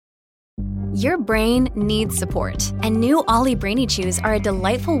Your brain needs support, and new Ollie Brainy Chews are a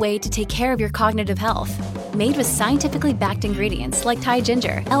delightful way to take care of your cognitive health. Made with scientifically backed ingredients like Thai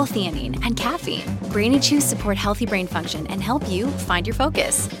ginger, L-theanine, and caffeine, Brainy Chews support healthy brain function and help you find your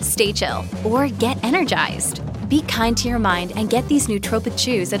focus, stay chill, or get energized. Be kind to your mind and get these nootropic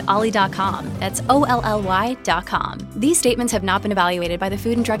chews at ollie.com. That's OLLY.com. These statements have not been evaluated by the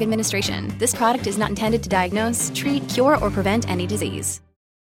Food and Drug Administration. This product is not intended to diagnose, treat, cure, or prevent any disease.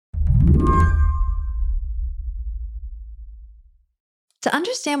 To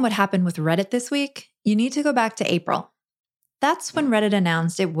understand what happened with Reddit this week, you need to go back to April. That's when Reddit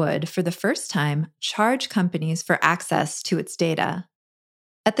announced it would, for the first time, charge companies for access to its data.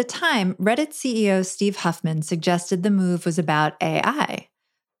 At the time, Reddit CEO Steve Huffman suggested the move was about AI.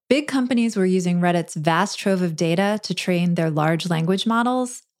 Big companies were using Reddit's vast trove of data to train their large language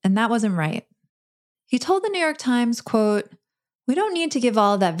models, and that wasn't right. He told the New York Times, quote, "We don't need to give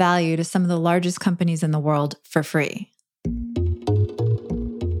all of that value to some of the largest companies in the world for free."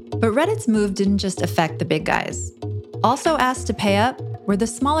 But Reddit's move didn't just affect the big guys. Also asked to pay up were the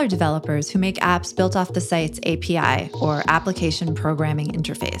smaller developers who make apps built off the site's API, or Application Programming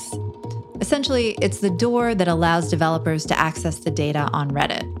Interface. Essentially, it's the door that allows developers to access the data on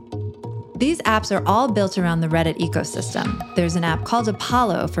Reddit. These apps are all built around the Reddit ecosystem. There's an app called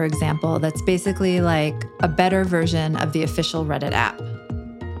Apollo, for example, that's basically like a better version of the official Reddit app.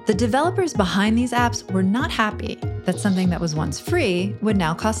 The developers behind these apps were not happy that something that was once free would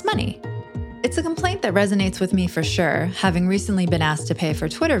now cost money. It's a complaint that resonates with me for sure, having recently been asked to pay for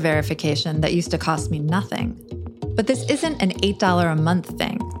Twitter verification that used to cost me nothing. But this isn't an $8 a month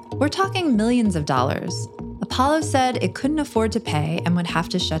thing. We're talking millions of dollars. Apollo said it couldn't afford to pay and would have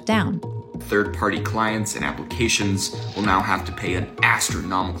to shut down. Third-party clients and applications will now have to pay an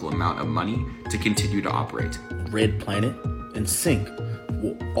astronomical amount of money to continue to operate. Red Planet and Sync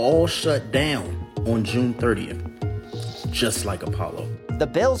will all shut down on June 30th, just like Apollo. The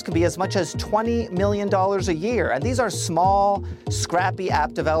bills could be as much as $20 million a year, and these are small, scrappy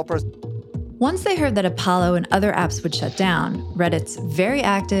app developers. Once they heard that Apollo and other apps would shut down, Reddit's very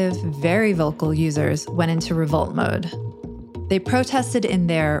active, very vocal users went into revolt mode. They protested in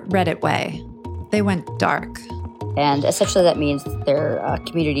their Reddit way. They went dark. And essentially that means their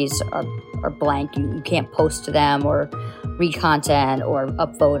communities are blank. You can't post to them or read content or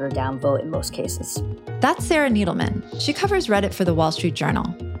upvote or downvote in most cases. That's Sarah Needleman. She covers Reddit for the Wall Street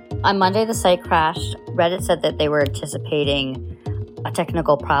Journal. On Monday, the site crashed. Reddit said that they were anticipating a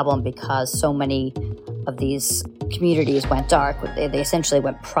technical problem because so many of these communities went dark. They essentially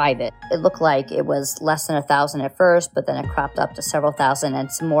went private. It looked like it was less than 1,000 at first, but then it cropped up to several thousand,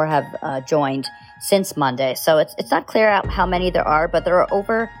 and some more have joined since Monday. So it's not clear out how many there are, but there are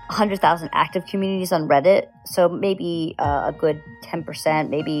over 100,000 active communities on Reddit. So maybe a good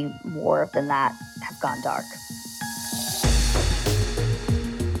 10%, maybe more than that, have gone dark.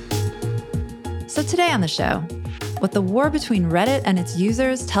 So today on the show, what the war between Reddit and its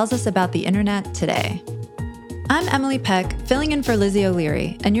users tells us about the internet today. I'm Emily Peck, filling in for Lizzie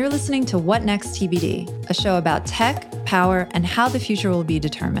O'Leary, and you're listening to What Next TBD, a show about tech, power, and how the future will be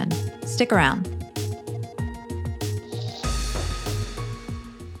determined. Stick around.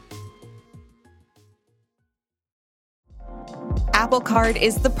 Apple Card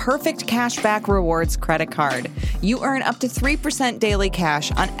is the perfect cashback rewards credit card. You earn up to 3% daily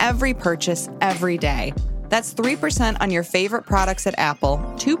cash on every purchase every day. That's 3% on your favorite products at Apple,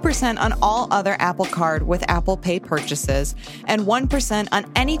 2% on all other Apple Card with Apple Pay purchases, and 1%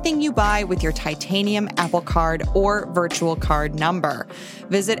 on anything you buy with your titanium Apple Card or virtual card number.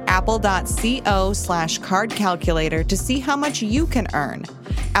 Visit apple.co/card calculator to see how much you can earn.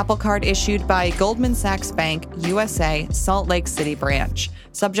 Apple Card issued by Goldman Sachs Bank, USA, Salt Lake City branch.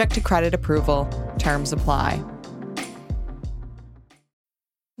 Subject to credit approval. Terms apply.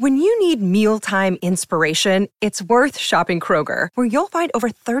 When you need mealtime inspiration, it's worth shopping Kroger, where you'll find over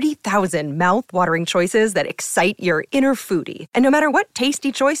 30,000 mouth-watering choices that excite your inner foodie. And no matter what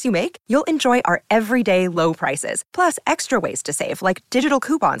tasty choice you make, you'll enjoy our everyday low prices, plus extra ways to save, like digital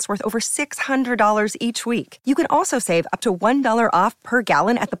coupons worth over $600 each week. You can also save up to $1 off per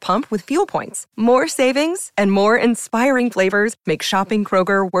gallon at the pump with fuel points. More savings and more inspiring flavors make shopping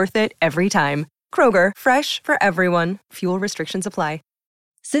Kroger worth it every time. Kroger, fresh for everyone. Fuel restrictions apply.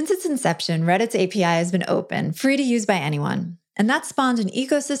 Since its inception, Reddit's API has been open, free to use by anyone. And that spawned an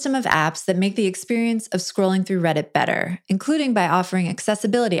ecosystem of apps that make the experience of scrolling through Reddit better, including by offering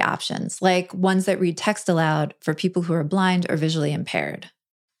accessibility options, like ones that read text aloud for people who are blind or visually impaired.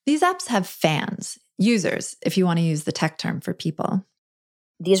 These apps have fans, users, if you want to use the tech term for people.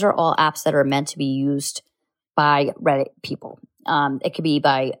 These are all apps that are meant to be used by Reddit people. It could be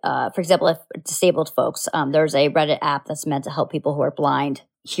by, for example, if disabled folks, there's a Reddit app that's meant to help people who are blind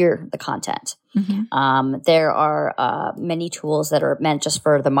hear the content. There are many tools that are meant just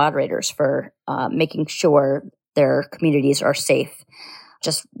for the moderators for making sure their communities are safe,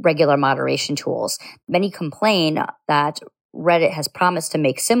 just regular moderation tools. Many complain that Reddit has promised to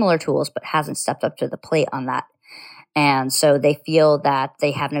make similar tools but hasn't stepped up to the plate on that. And so they feel that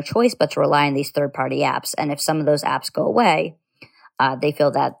they have no choice but to rely on these third-party apps. And if some of those apps go away, they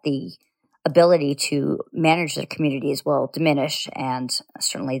feel that the ability to manage their communities will diminish, and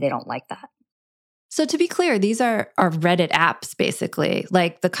certainly they don't like that. So to be clear, these are Reddit apps, basically,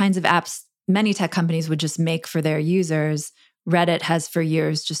 like the kinds of apps many tech companies would just make for their users. Reddit has for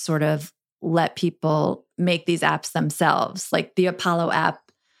years just sort of let people make these apps themselves, like the Apollo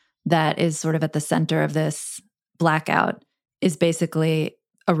app that is sort of at the center of this Blackout is basically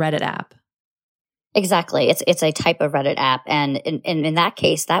a Reddit app. Exactly. It's a type of Reddit app. And in that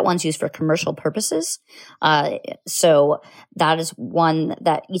case, that one's used for commercial purposes. So that is one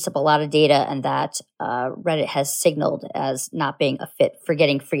that eats up a lot of data, and that Reddit has signaled as not being a fit for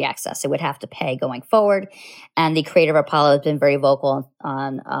getting free access. It would have to pay going forward. And the creator of Apollo has been very vocal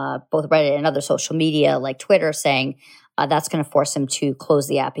on both Reddit and other social media like Twitter, saying that's going to force him to close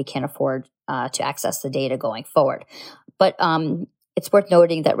the app. He can't afford to access the data going forward. But it's worth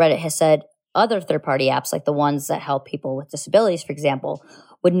noting that Reddit has said other third-party apps, like the ones that help people with disabilities, for example,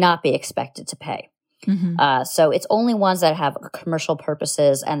 would not be expected to pay. So it's only ones that have commercial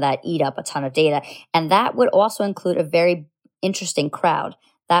purposes and that eat up a ton of data. And that would also include a very interesting crowd.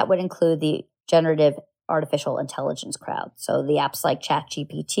 That would include the generative artificial intelligence crowd. So the apps like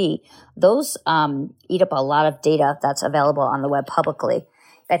ChatGPT, those eat up a lot of data that's available on the web publicly.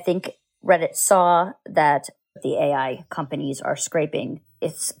 I think Reddit saw that the AI companies are scraping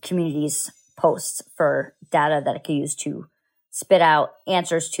its community's posts for data that it can use to spit out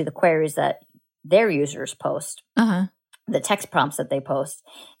answers to the queries that their users post, the text prompts that they post.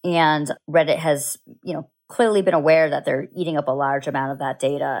 And Reddit has, clearly been aware that they're eating up a large amount of that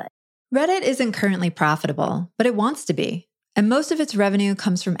data. Reddit isn't currently profitable, but it wants to be. And most of its revenue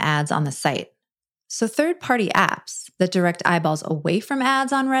comes from ads on the site. So third-party apps that direct eyeballs away from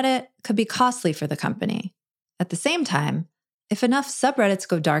ads on Reddit could be costly for the company. At the same time, if enough subreddits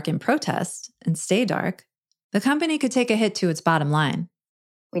go dark in protest and stay dark, the company could take a hit to its bottom line.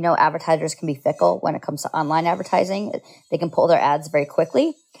 We know advertisers can be fickle when it comes to online advertising. They can pull their ads very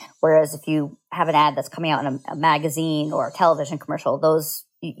quickly. Whereas if you have an ad that's coming out in a magazine or a television commercial, those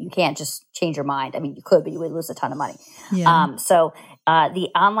you can't just change your mind. I mean, you could, but you would lose a ton of money. Yeah. So the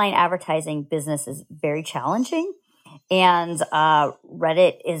online advertising business is very challenging. And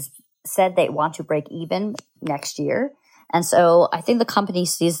Reddit is said they want to break even next year. And so I think the company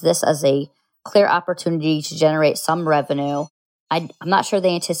sees this as a clear opportunity to generate some revenue. I'm not sure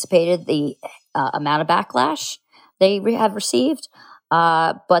they anticipated the amount of backlash they have received,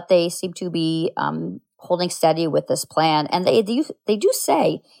 but they seem to be holding steady with this plan. And they do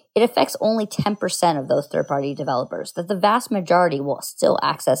say it affects only 10% of those third-party developers, that the vast majority will still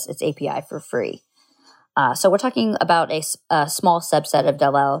access its API for free. So we're talking about a small subset of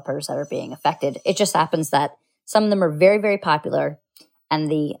developers that are being affected. It just happens that some of them are very, very popular, and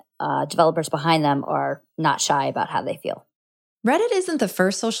the developers behind them are not shy about how they feel. Reddit isn't the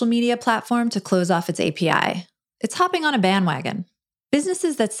first social media platform to close off its API. It's hopping on a bandwagon.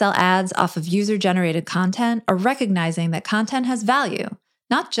 Businesses that sell ads off of user-generated content are recognizing that content has value,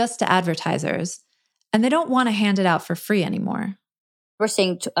 not just to advertisers, and they don't want to hand it out for free anymore. We're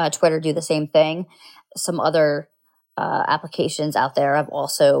seeing Twitter do the same thing. Some other applications out there have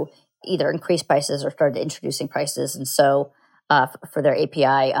also either increased prices or started introducing prices, and so for their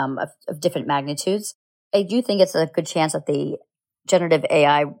API of different magnitudes. I do think it's a good chance that the generative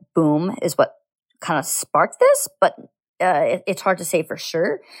AI boom is what kind of sparked this, but it's hard to say for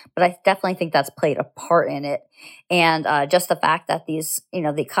sure. But I definitely think that's played a part in it. And just the fact that the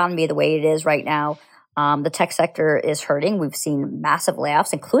economy the way it is right now, the tech sector is hurting. We've seen massive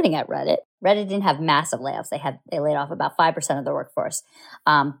layoffs, including at Reddit. Reddit didn't have massive layoffs. They laid off about 5% of their workforce.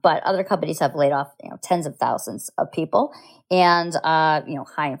 But other companies have laid off, tens of thousands of people. And,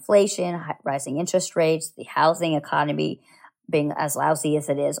 high inflation, rising interest rates, the housing economy being as lousy as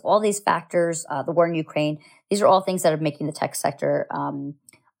it is, all these factors, the war in Ukraine, these are all things that are making the tech sector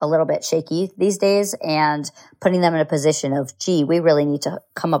a little bit shaky these days, and putting them in a position of, gee, we really need to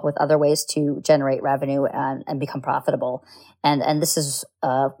come up with other ways to generate revenue and become profitable. And this is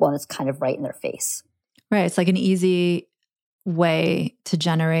one that's kind of right in their face. Right. It's like an easy way to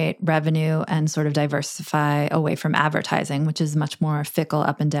generate revenue and sort of diversify away from advertising, which is much more fickle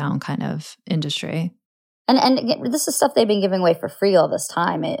up and down kind of industry. And again, this is stuff they've been giving away for free all this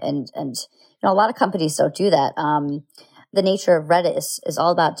time. And a lot of companies don't do that. The nature of Reddit is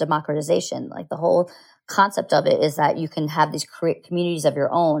all about democratization. Like the whole concept of it is that you can have these communities of your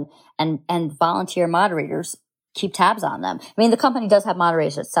own and volunteer moderators keep tabs on them. I mean, the company does have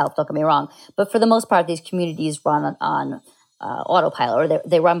moderators itself, don't get me wrong. But for the most part, these communities run on autopilot, or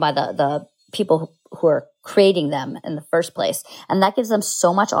they run by the people who are creating them in the first place. And that gives them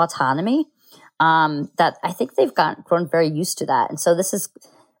so much autonomy that I think they've grown very used to that. And so this is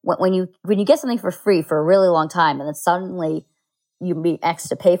when you get something for free for a really long time and then suddenly you be X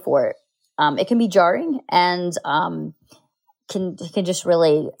to pay for it, it can be jarring and can just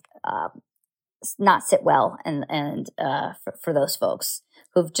really not sit well and for those folks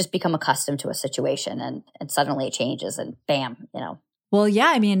who've just become accustomed to a situation and suddenly it changes and bam, Well,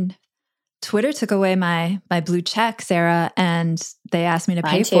 yeah, I mean, Twitter took away my blue check, Sarah, and they asked me to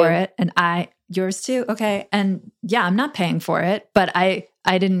pay for it. And yours too? Okay. And yeah, I'm not paying for it, but I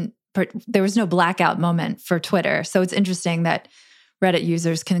didn't, there was no blackout moment for Twitter. So it's interesting that Reddit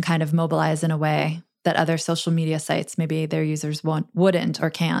users can kind of mobilize in a way that other social media sites, maybe their users wouldn't or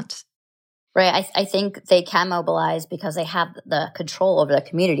can't. Right. I think they can mobilize because they have the control over their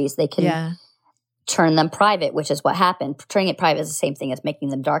communities. They can turn them private, which is what happened. Turning it private is the same thing as making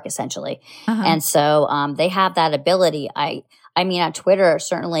them dark, essentially. Uh-huh. And so they have that ability. I mean, on Twitter,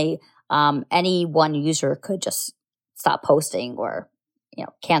 certainly any one user could just stop posting or,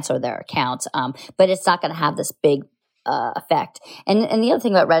 cancel their account. But it's not going to have this big effect. And the other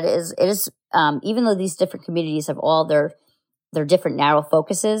thing about Reddit is it is even though these different communities have all their different narrow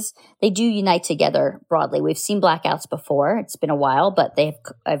focuses, they do unite together broadly. We've seen blackouts before. It's been a while, but they've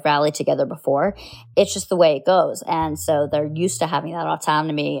rallied together before. It's just the way it goes. And so they're used to having that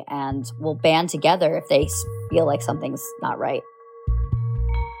autonomy and will band together if they feel like something's not right.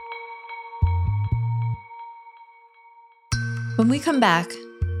 When we come back,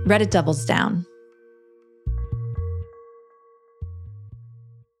 Reddit doubles down.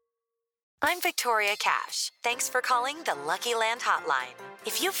 I'm Victoria Cash. Thanks for calling the Lucky Land Hotline.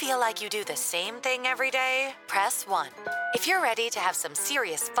 If you feel like you do the same thing every day, press 1. If you're ready to have some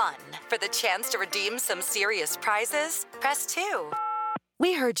serious fun for the chance to redeem some serious prizes, press 2.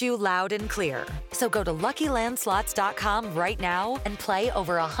 We heard you loud and clear. So go to LuckyLandSlots.com right now and play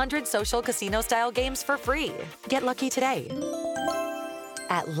over 100 social casino-style games for free. Get lucky today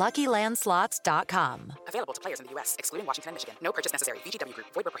at LuckyLandSlots.com. Available to players in the U.S., excluding Washington and Michigan. No purchase necessary. VGW Group.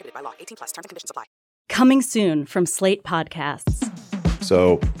 Void where prohibited by law. 18+. Terms and conditions apply. Coming soon from Slate Podcasts.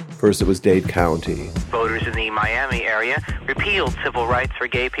 So, first it was Dade County. Voters in the Miami area repealed civil rights for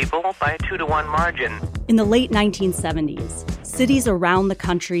gay people by a 2-to-1 margin. In the late 1970s, cities around the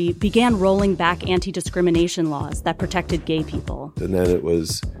country began rolling back anti-discrimination laws that protected gay people. And then it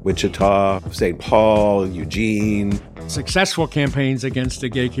was Wichita, St. Paul, Eugene. Successful campaigns against the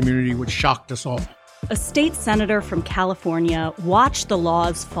gay community, which shocked us all. A state senator from California watched the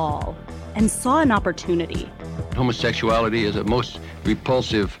laws fall and saw an opportunity. Homosexuality is a most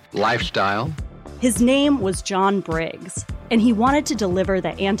repulsive lifestyle. His name was John Briggs, and he wanted to deliver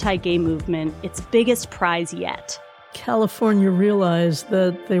the anti-gay movement its biggest prize yet. California realized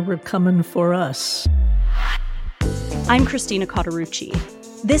that they were coming for us. I'm Christina Cauterucci.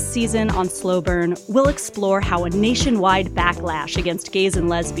 This season on Slow Burn, we'll explore how a nationwide backlash against gays and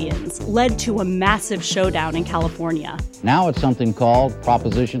lesbians led to a massive showdown in California. Now it's something called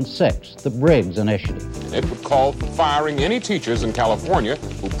Proposition 6, the Briggs Initiative. It would call for firing any teachers in California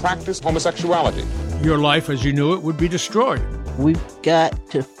who practice homosexuality. Your life as you knew it would be destroyed. We've got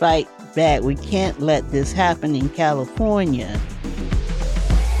to fight back. We can't let this happen in California.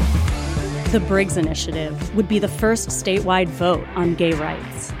 The Briggs Initiative would be the first statewide vote on gay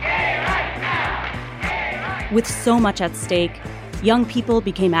rights. Gay rights now! Gay rights! With so much at stake, young people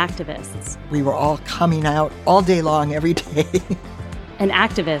became activists. We were all coming out all day long, every day. And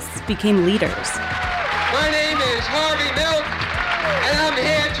activists became leaders. My name is Harvey Milk, and I'm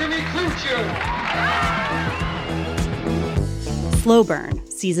here to recruit you. Slow Burn,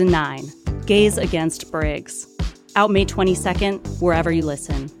 Season 9, Gays Against Briggs. Out May 22nd, wherever you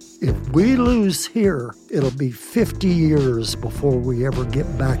listen. If we lose here, it'll be 50 years before we ever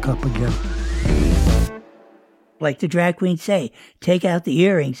get back up again. Like the drag queens say, take out the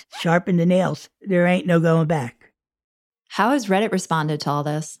earrings, sharpen the nails. There ain't no going back. How has Reddit responded to all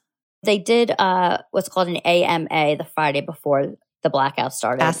this? They did what's called an AMA the Friday before the blackout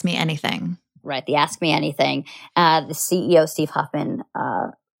started. Ask Me Anything. Right, the Ask Me Anything. The CEO, Steve Huffman,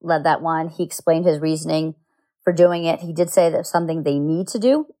 led that one. He explained his reasoning for doing it. He did say that it's something they need to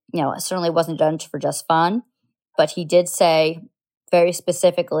do. It certainly wasn't done for just fun, but he did say very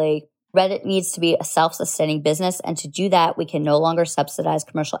specifically Reddit needs to be a self-sustaining business, and to do that, we can no longer subsidize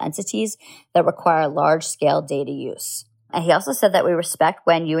commercial entities that require large-scale data use. And he also said that we respect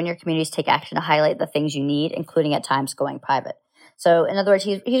when you and your communities take action to highlight the things you need, including at times going private. So in other words,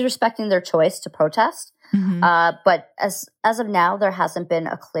 he's respecting their choice to protest. But as of now, there hasn't been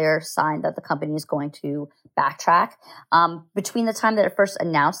a clear sign that the company is going to backtrack. Between the time that it first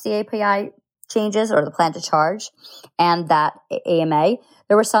announced the API changes or the plan to charge and that AMA,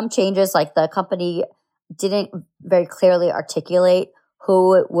 there were some changes, like the company didn't very clearly articulate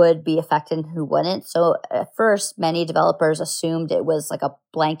who it would be affected and who wouldn't. So at first, many developers assumed it was like a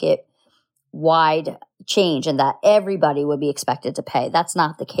blanket wide change and that everybody would be expected to pay. That's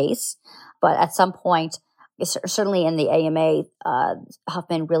not the case. But at some point, certainly in the AMA,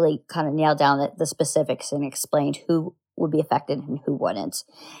 Huffman really kind of nailed down the specifics and explained who would be affected and who wouldn't.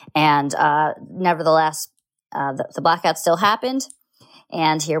 And nevertheless, the blackout still happened,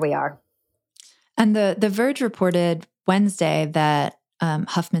 and here we are. And the Verge reported Wednesday that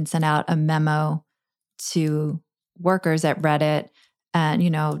Huffman sent out a memo to workers at Reddit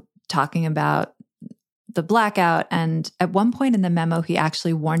and, talking about the blackout. And at one point in the memo, he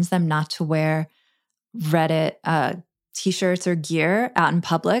actually warns them not to wear Reddit t-shirts or gear out in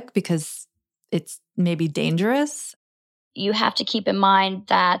public because it's maybe dangerous. You have to keep in mind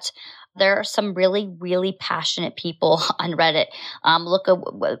that there are some really, really passionate people on Reddit. Look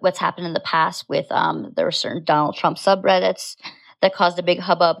at what's happened in the past with there were certain Donald Trump subreddits that caused a big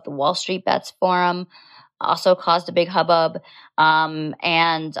hubbub. The Wall Street Bets forum also caused a big hubbub,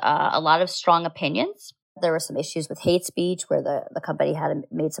 and a lot of strong opinions. There were some issues with hate speech where the company had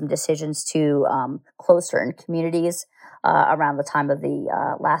made some decisions to close certain communities around the time of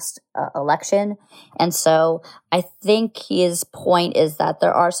the last election. And so I think his point is that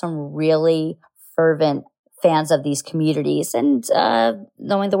there are some really fervent fans of these communities. And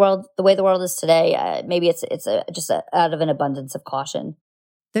knowing the way the world is today, maybe it's just out of an abundance of caution.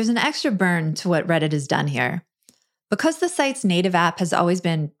 There's an extra burn to what Reddit has done here. Because the site's native app has always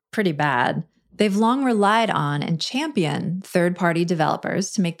been pretty bad, they've long relied on and championed third-party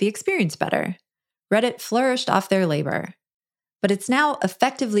developers to make the experience better. Reddit flourished off their labor, but it's now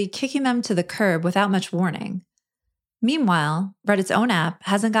effectively kicking them to the curb without much warning. Meanwhile, Reddit's own app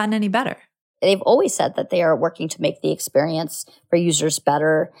hasn't gotten any better. They've always said that they are working to make the experience for users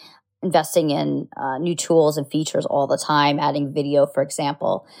better, investing in new tools and features all the time, adding video, for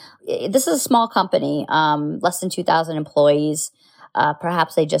example. This is a small company, less than 2,000 employees.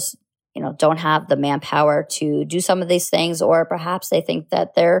 Perhaps they just don't have the manpower to do some of these things, or perhaps they think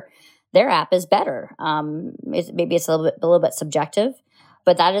that their app is better. Maybe it's a little bit subjective,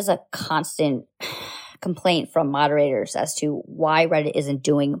 but that is a constant complaint from moderators as to why Reddit isn't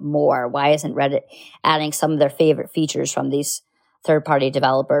doing more. Why isn't Reddit adding some of their favorite features from these third-party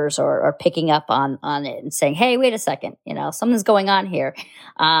developers or picking up on it and saying, hey, wait a second, something's going on here.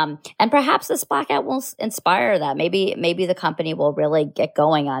 And perhaps this blackout will inspire that. Maybe the company will really get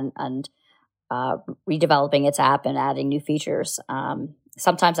going on redeveloping its app and adding new features.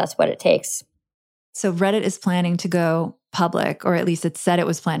 Sometimes that's what it takes. So Reddit is planning to go public, or at least it said it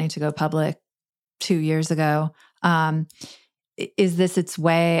was planning to go public 2 years ago. Is this its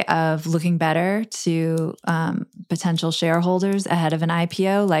way of looking better to potential shareholders ahead of an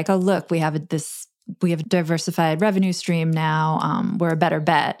IPO? Like, oh, look, we have a diversified revenue stream now. We're a better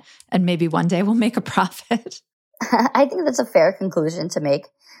bet, and maybe one day we'll make a profit. I think that's a fair conclusion to make,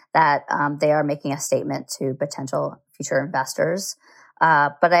 that they are making a statement to potential future investors.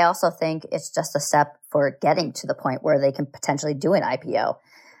 But I also think it's just a step for getting to the point where they can potentially do an IPO.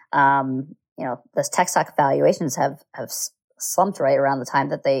 The tech stock valuations have slumped right around the time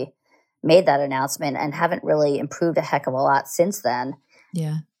that they made that announcement and haven't really improved a heck of a lot since then.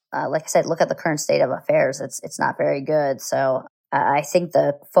 Yeah. Like I said, look at the current state of affairs. It's not very good. So I think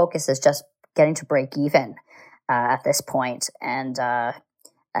the focus is just getting to break even at this point. And I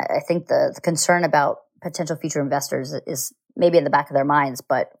think the concern about potential future investors is maybe in the back of their minds,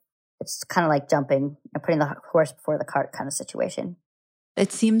 but it's kind of like jumping and putting the horse before the cart kind of situation.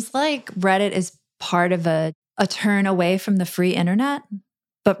 It seems like Reddit is part of a turn away from the free internet,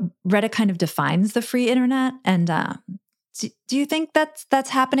 but Reddit kind of defines the free internet. And do you think that's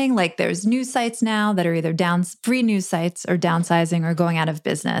happening? Like, there's news sites now that are either free news sites or downsizing or going out of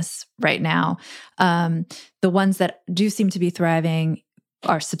business right now. The ones that do seem to be thriving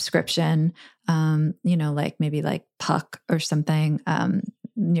are subscription, like maybe like Puck or something.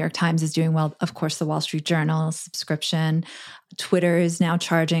 New York Times is doing well. Of course, the Wall Street Journal subscription. Twitter is now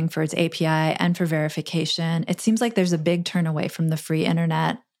charging for its API and for verification. It seems like there's a big turn away from the free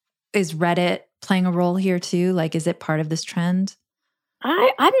internet. Is Reddit playing a role here too? Like, is it part of this trend?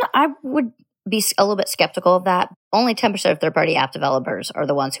 I would be a little bit skeptical of that. Only 10% of third-party app developers are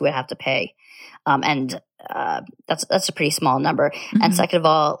the ones who would have to pay, and that's a pretty small number. Mm-hmm. And second of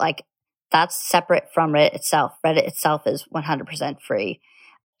all, like that's separate from Reddit itself. Reddit itself is 100% free.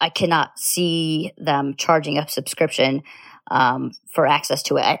 I cannot see them charging a subscription for access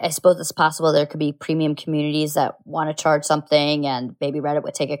to it. I suppose it's possible there could be premium communities that want to charge something, and maybe Reddit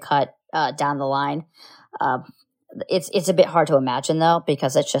would take a cut down the line. It's a bit hard to imagine though,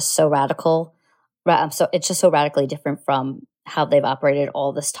 because it's just so radical. So it's just so radically different from how they've operated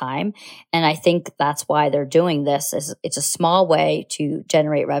all this time. And I think that's why they're doing this. It's a small way to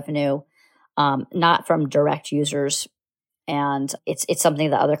generate revenue, not from direct users. And it's something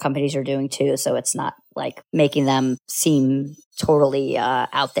that other companies are doing too. So it's not like making them seem totally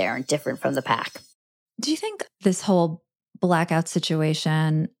out there and different from the pack. Do you think this whole blackout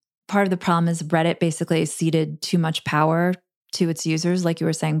situation, part of the problem is Reddit basically ceded too much power to its users, like you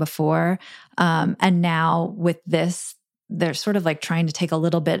were saying before? And now with this, they're sort of like trying to take a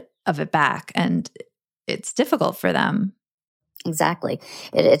little bit of it back, and it's difficult for them. Exactly.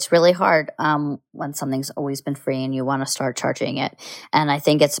 It's really hard when something's always been free and you want to start charging it. And I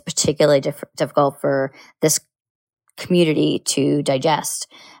think it's particularly difficult for this community to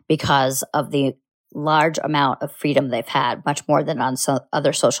digest because of the large amount of freedom they've had, much more than on some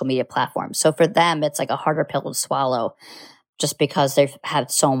other social media platforms. So for them, it's like a harder pill to swallow just because they've had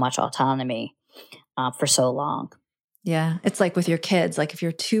so much autonomy for so long. Yeah. It's like with your kids, like if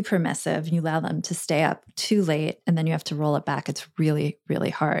you're too permissive and you allow them to stay up too late and then you have to roll it back, it's really,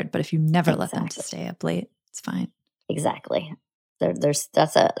 really hard. But if you never let them to stay up late, it's fine. Exactly. That's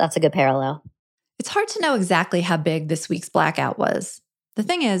a good parallel. It's hard to know exactly how big this week's blackout was. The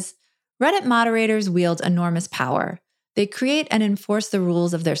thing is, Reddit moderators wield enormous power. They create and enforce the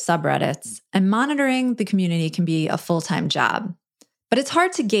rules of their subreddits, and monitoring the community can be a full-time job. But it's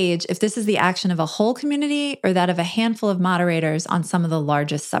hard to gauge if this is the action of a whole community or that of a handful of moderators on some of the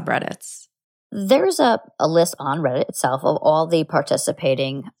largest subreddits. There's a list on Reddit itself of all the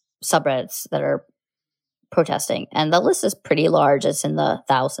participating subreddits that are protesting. And the list is pretty large. It's in the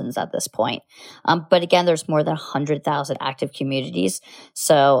thousands at this point. But again, there's more than 100,000 active communities.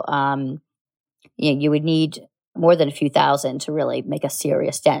 So you would need more than a few thousand to really make a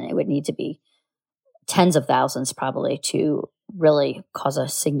serious dent. It would need to be tens of thousands probably to really cause a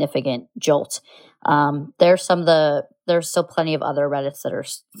significant jolt. There's still plenty of other Reddits that are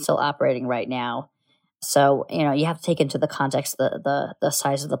still operating right now. So, you have to take into the context the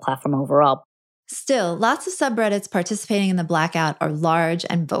size of the platform overall. Still, lots of subreddits participating in the blackout are large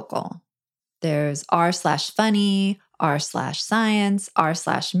and vocal. There's r/funny, r/science,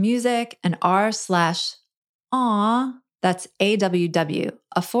 r/music, and r/aw. That's AWW,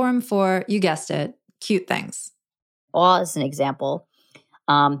 a forum for, you guessed it, cute things. Aw is an example.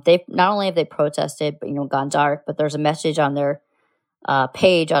 They've not only have they protested, but gone dark. But there's a message on their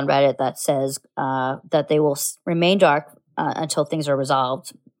page on Reddit that says that they will remain dark until things are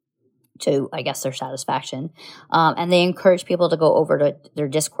resolved to, I guess, their satisfaction. And they encourage people to go over to their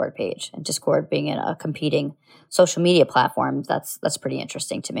Discord page. And Discord being a competing social media platform, that's pretty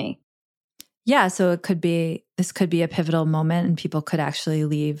interesting to me. Yeah, so this could be a pivotal moment, and people could actually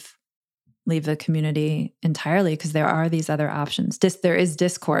leave the community entirely because there are these other options. There is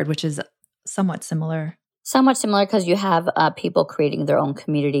Discord, which is somewhat similar. Somewhat similar because you have people creating their own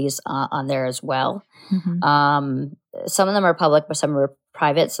communities on there as well. Mm-hmm. Some of them are public, but some are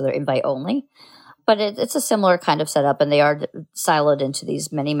private, so they're invite only. But it's a similar kind of setup, and they are siloed into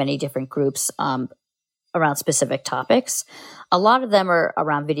these many, many different groups around specific topics. A lot of them are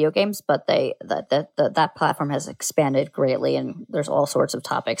around video games, but that platform has expanded greatly, and there's all sorts of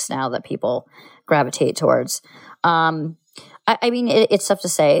topics now that people gravitate towards. It's tough to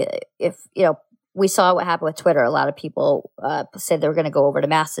say. If we saw what happened with Twitter. A lot of people said they were going to go over to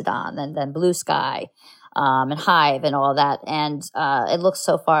Mastodon and then Blue Sky and Hive and all that, and it looks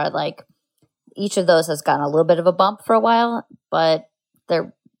so far like each of those has gotten a little bit of a bump for a while, but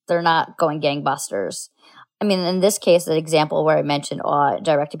they're not going gangbusters. I mean, in this case, the example where I mentioned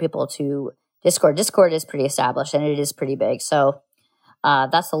directing people to Discord. Discord is pretty established and it is pretty big. So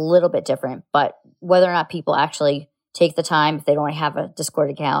that's a little bit different. But whether or not people actually take the time, if they don't have a Discord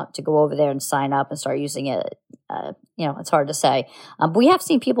account, to go over there and sign up and start using it, it's hard to say. But we have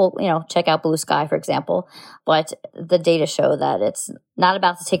seen people, check out Blue Sky, for example. But the data show that it's not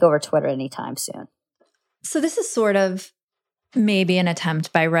about to take over Twitter anytime soon. So this is sort of maybe an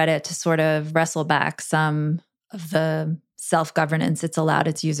attempt by Reddit to sort of wrestle back some of the self-governance it's allowed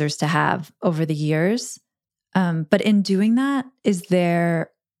its users to have over the years. But in doing that, is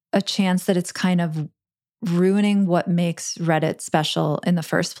there a chance that it's kind of ruining what makes Reddit special in the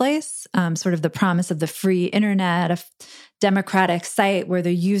first place. Sort of the promise of the free internet, a democratic site where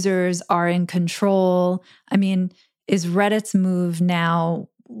the users are in control. I mean, is Reddit's move now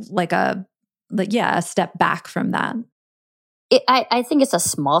a step back from that? I think it's a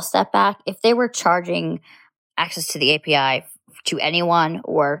small step back. If they were charging access to the API to anyone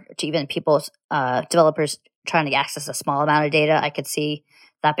or to even people, developers trying to access a small amount of data, I could see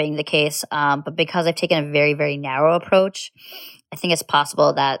that being the case. But because I've taken a very, very narrow approach, I think it's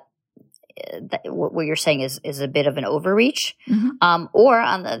possible that what you're saying is a bit of an overreach. Mm-hmm. Or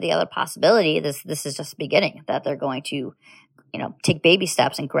on the other possibility, this is just the beginning, that they're going to, take baby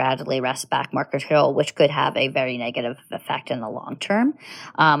steps and gradually wrest back market control, which could have a very negative effect in the long term.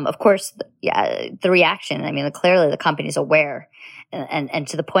 Of course, the reaction, clearly the company's aware, and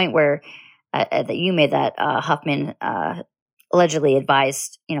to the point where that you made, that Huffman allegedly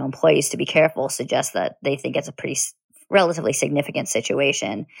advised, employees to be careful, suggests that they think it's a pretty relatively significant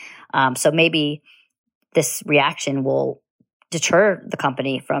situation. So maybe this reaction will deter the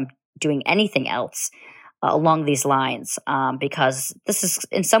company from doing anything else along these lines, because this is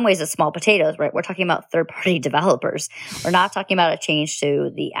in some ways it's small potatoes, right? We're talking about third-party developers. We're not talking about a change to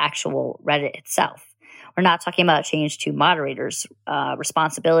the actual Reddit itself. We're not talking about a change to moderators'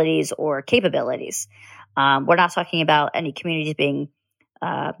 responsibilities or capabilities. We're not talking about any communities being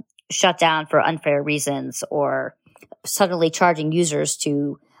shut down for unfair reasons or suddenly charging users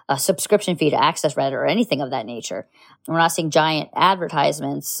to a subscription fee to access Reddit or anything of that nature. We're not seeing giant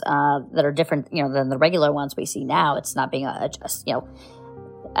advertisements that are different, than the regular ones we see now. It's not being I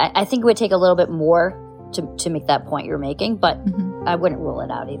think it would take a little bit more to make that point you're making, but I wouldn't rule it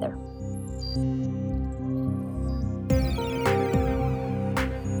out either.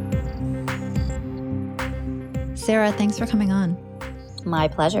 Sarah, thanks for coming on. My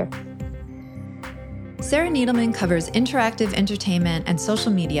pleasure. Sarah Needleman covers interactive entertainment and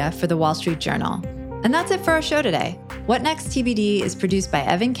social media for The Wall Street Journal. And that's it for our show today. What Next TBD is produced by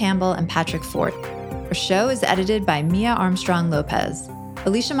Evan Campbell and Patrick Fort. Our show is edited by Mia Armstrong-Lopez.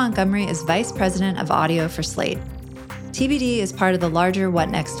 Alicia Montgomery is Vice President of Audio for Slate. TBD is part of the larger What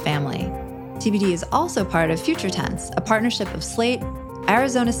Next family. TBD is also part of Future Tense, a partnership of Slate,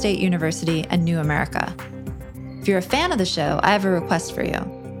 Arizona State University, and New America. If you're a fan of the show, I have a request for you.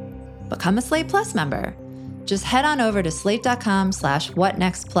 Become a Slate Plus member. Just head on over to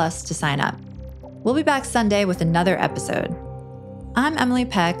slate.com/whatnextplus to sign up. We'll be back Sunday with another episode. I'm Emily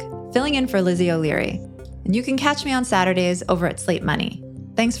Peck, filling in for Lizzie O'Leary, and you can catch me on Saturdays over at Slate Money.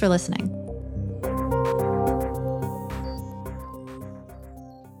 Thanks for listening.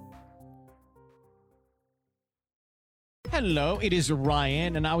 Hello, it is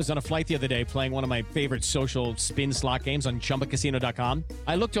Ryan, and I was on a flight the other day playing one of my favorite social spin slot games on ChumbaCasino.com.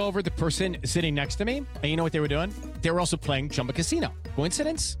 I looked over at the person sitting next to me, and you know what they were doing? They were also playing Chumba Casino.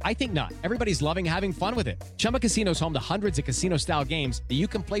 Coincidence? I think not. Everybody's loving having fun with it. Chumba Casino is home to hundreds of casino-style games that you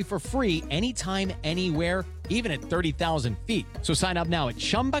can play for free anytime, anywhere, even at 30,000 feet. So sign up now at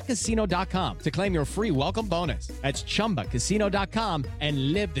ChumbaCasino.com to claim your free welcome bonus. That's ChumbaCasino.com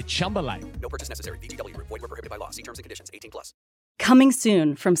and live the Chumba life. No purchase necessary. VGW. Void where prohibited by law. See terms and conditions. 18+. Coming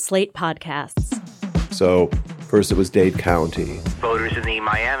soon from Slate Podcasts. So first it was Dade County. Voters in the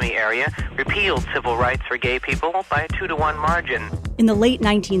Miami area repealed civil rights for gay people by a 2-to-1 margin. In the late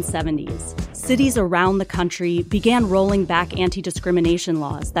 1970s, cities around the country began rolling back anti-discrimination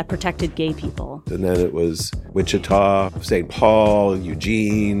laws that protected gay people. And then it was Wichita, St. Paul,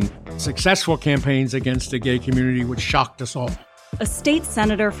 Eugene. Successful campaigns against the gay community, which shocked us all. A state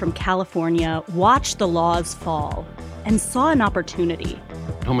senator from California watched the laws fall and saw an opportunity.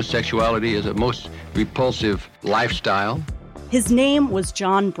 Homosexuality is a most repulsive lifestyle. His name was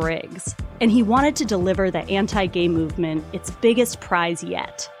John Briggs, and he wanted to deliver the anti-gay movement its biggest prize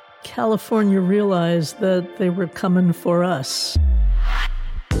yet. California realized that they were coming for us.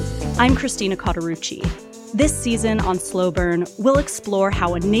 I'm Christina Cauterucci. This season on Slow Burn, we'll explore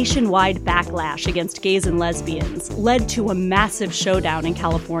how a nationwide backlash against gays and lesbians led to a massive showdown in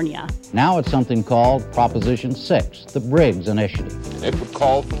California. Now it's something called Proposition 6, the Briggs Initiative. It would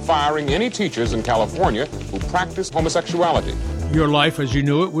call for firing any teachers in California who practice homosexuality. Your life as you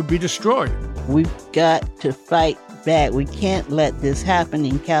knew it would be destroyed. We've got to fight back. We can't let this happen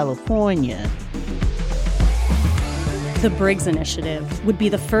in California. The Briggs Initiative would be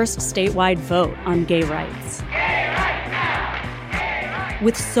the first statewide vote on gay rights. Gay rights now! Gay rights!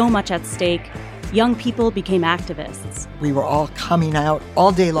 With so much at stake, young people became activists. We were all coming out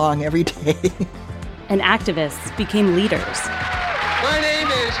all day long, every day. And activists became leaders. My name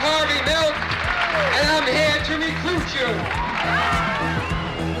is Harvey Milk, and I'm here to recruit you.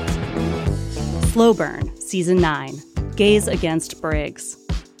 Slow Burn, Season 9, Gays Against Briggs.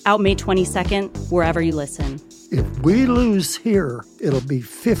 Out May 22nd, wherever you listen. If we lose here, it'll be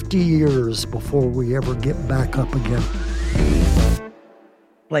 50 years before we ever get back up again.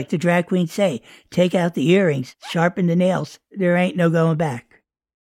 Like the drag queens say, take out the earrings, sharpen the nails. There ain't no going back.